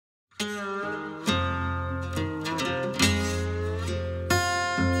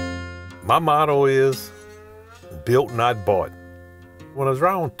My motto is built, not bought. When I was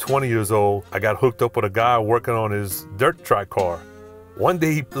around 20 years old, I got hooked up with a guy working on his dirt track car. One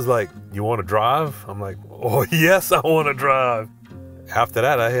day he was like, "You want to drive?" I'm like, "Oh yes, I want to drive." After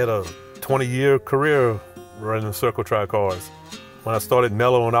that, I had a 20-year career running circle track cars. When I started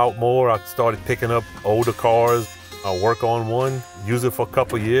mellowing out more, I started picking up older cars. I'll work on one, use it for a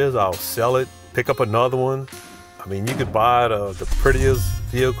couple years, I'll sell it, pick up another one. I mean, you could buy the prettiest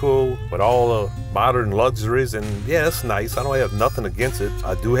vehicle with all the modern luxuries, and yeah, it's nice. I don't have nothing against it.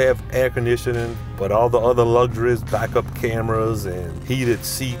 I do have air conditioning, but all the other luxuries, backup cameras and heated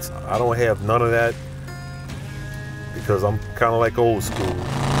seats, I don't have none of that because I'm kind of like old school.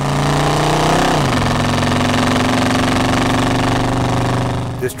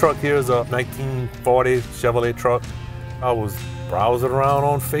 This truck here is a 1940 Chevrolet truck. I was browsing around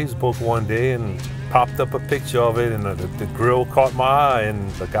on Facebook one day and popped up a picture of it, and the grill caught my eye,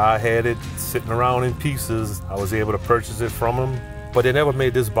 and the guy had it sitting around in pieces. I was able to purchase it from him, but they never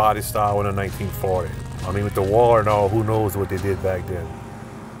made this body style in the 1940. I mean, with the war and all, who knows what they did back then.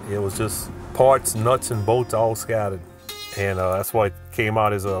 It was just parts, nuts, and bolts all scattered, and that's why it came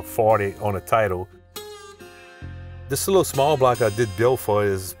out as a 40 on the title. This little small block I did build for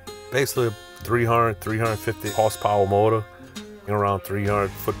is basically a 350 horsepower motor, around 300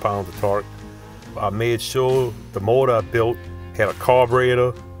 foot-pounds of torque. I made sure the motor I built had a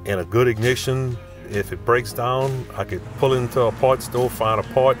carburetor and a good ignition. If it breaks down, I could pull into a parts store, find a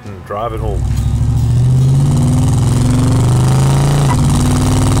part, and drive it home.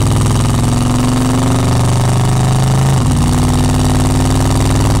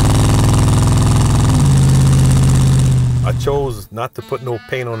 I chose not to put no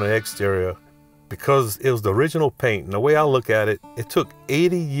paint on the exterior because it was the original paint, and the way I look at it, it took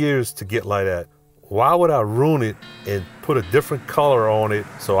 80 years to get like that. Why would I ruin it and put a different color on it?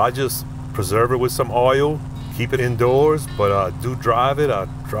 So I just preserve it with some oil, keep it indoors, but I do drive it. I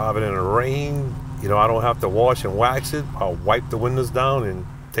drive it in the rain. You know, I don't have to wash and wax it. I'll wipe the windows down and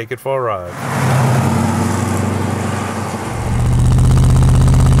take it for a ride.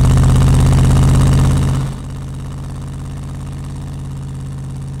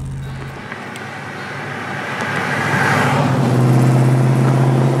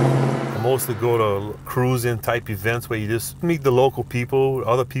 Mostly go to cruising type events where you just meet the local people,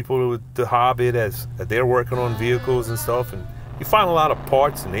 other people with the hobby that they're working on vehicles and stuff, and you find a lot of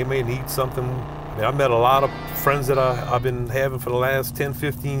parts and they may need something. I mean, I met a lot of friends that I've been having for the last 10,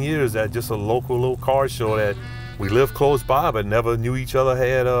 15 years at just a local little car show that we live close by but never knew each other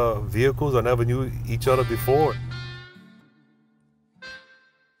had vehicles or never knew each other before.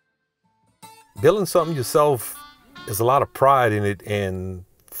 Building something yourself is a lot of pride in it, and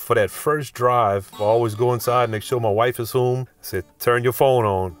for that first drive, I always go inside and make sure my wife is home. I said, "Turn your phone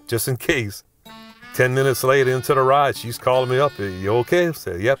on, just in case." 10 minutes later into the ride, she's calling me up. "You okay?" I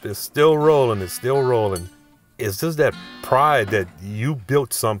said, "Yep, it's still rolling, it's still rolling." It's just that pride that you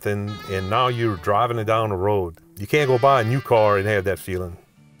built something and now you're driving it down the road. You can't go buy a new car and have that feeling.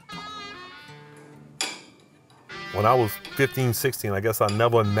 When I was 15, 16, I guess I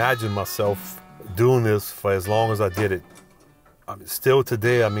never imagined myself doing this for as long as I did it. I mean, still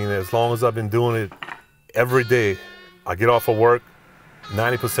today, I mean, as long as I've been doing it, every day I get off of work,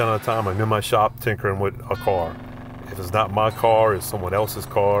 90% of the time I'm in my shop tinkering with a car. If it's not my car, it's someone else's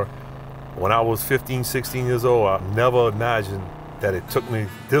car. When I was 15, 16 years old, I never imagined that it took me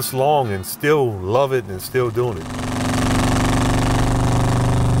this long and still love it and still doing it.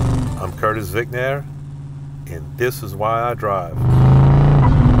 I'm Curtis Vicknair, and this is why I drive.